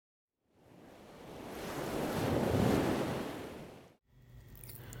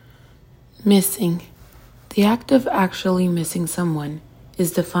Missing. The act of actually missing someone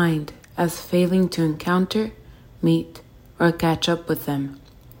is defined as failing to encounter, meet, or catch up with them.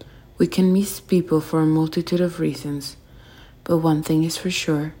 We can miss people for a multitude of reasons, but one thing is for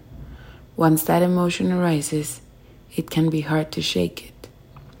sure. Once that emotion arises, it can be hard to shake it.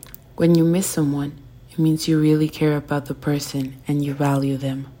 When you miss someone, it means you really care about the person and you value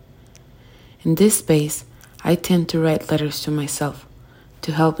them. In this space, I tend to write letters to myself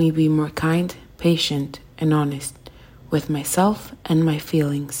to help me be more kind, patient, and honest with myself and my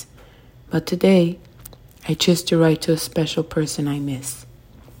feelings. But today, I choose to write to a special person I miss.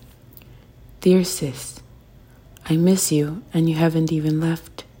 Dear sis, I miss you and you haven't even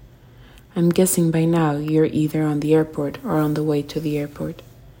left. I'm guessing by now you're either on the airport or on the way to the airport.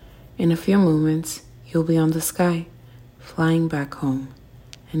 In a few moments, you'll be on the sky, flying back home,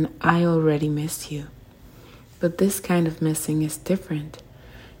 and I already miss you. But this kind of missing is different.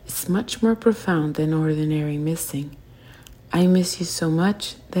 It's much more profound than ordinary missing. I miss you so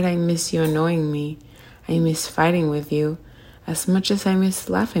much that I miss you annoying me. I miss fighting with you as much as I miss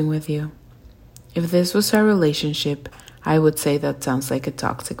laughing with you. If this was our relationship, I would say that sounds like a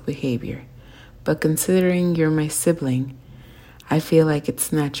toxic behavior. But considering you're my sibling, I feel like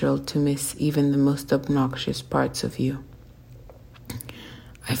it's natural to miss even the most obnoxious parts of you.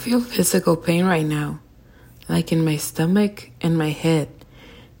 I feel physical pain right now, like in my stomach and my head.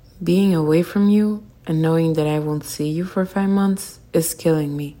 Being away from you and knowing that I won't see you for 5 months is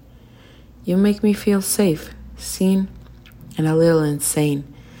killing me. You make me feel safe, seen, and a little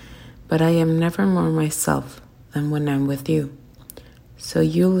insane, but I am never more myself than when I'm with you. So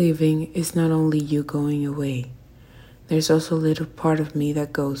you leaving is not only you going away. There's also a little part of me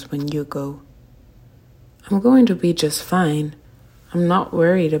that goes when you go. I'm going to be just fine. I'm not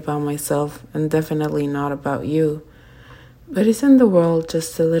worried about myself and definitely not about you. But isn't the world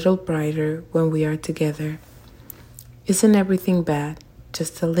just a little brighter when we are together? Isn't everything bad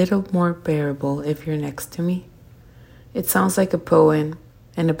just a little more bearable if you're next to me? It sounds like a poem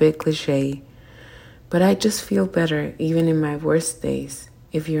and a bit cliche, but I just feel better even in my worst days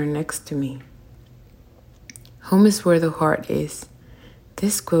if you're next to me. Home is where the heart is.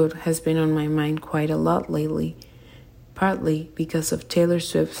 This quote has been on my mind quite a lot lately, partly because of Taylor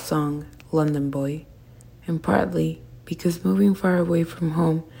Swift's song London Boy, and partly because moving far away from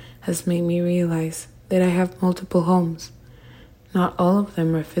home has made me realize that I have multiple homes. Not all of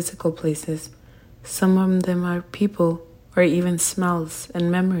them are physical places. Some of them are people or even smells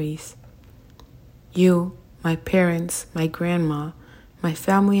and memories. You, my parents, my grandma, my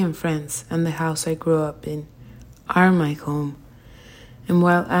family and friends, and the house I grew up in are my home. And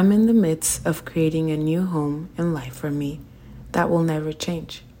while I'm in the midst of creating a new home and life for me, that will never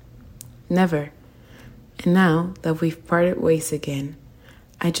change. Never. And now that we've parted ways again,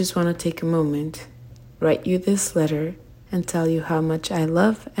 I just want to take a moment, write you this letter, and tell you how much I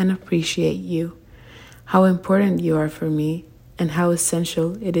love and appreciate you, how important you are for me, and how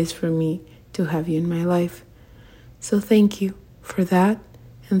essential it is for me to have you in my life. So thank you for that,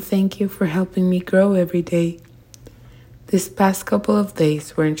 and thank you for helping me grow every day. This past couple of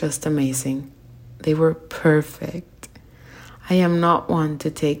days weren't just amazing, they were perfect. I am not one to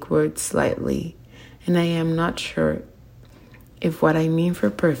take words lightly, and I am not sure if what I mean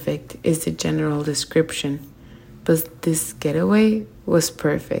for perfect is the general description, but this getaway was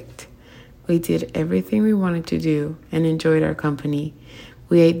perfect. We did everything we wanted to do and enjoyed our company.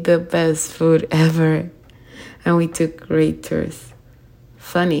 We ate the best food ever, and we took great tours.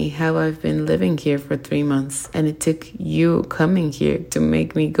 Funny how I've been living here for 3 months, and it took you coming here to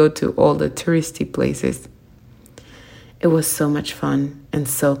make me go to all the touristy places. It was so much fun and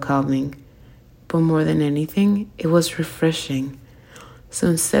so calming. But more than anything, it was refreshing. So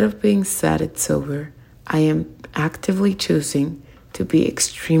instead of being sad it's over, I am actively choosing to be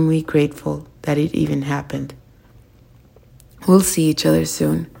extremely grateful that it even happened. We'll see each other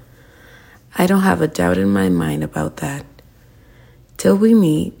soon. I don't have a doubt in my mind about that. Till we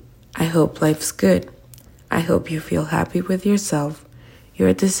meet, I hope life's good. I hope you feel happy with yourself,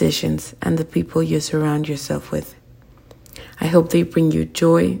 your decisions, and the people you surround yourself with. I hope they bring you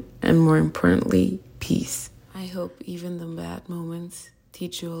joy and, more importantly, peace. I hope even the bad moments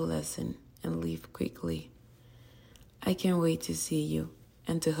teach you a lesson and leave quickly. I can't wait to see you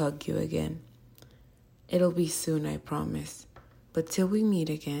and to hug you again. It'll be soon, I promise. But till we meet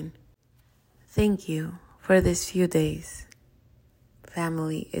again, thank you for these few days.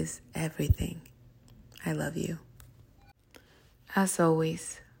 Family is everything. I love you. As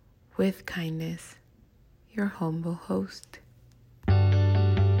always, with kindness, your humble host.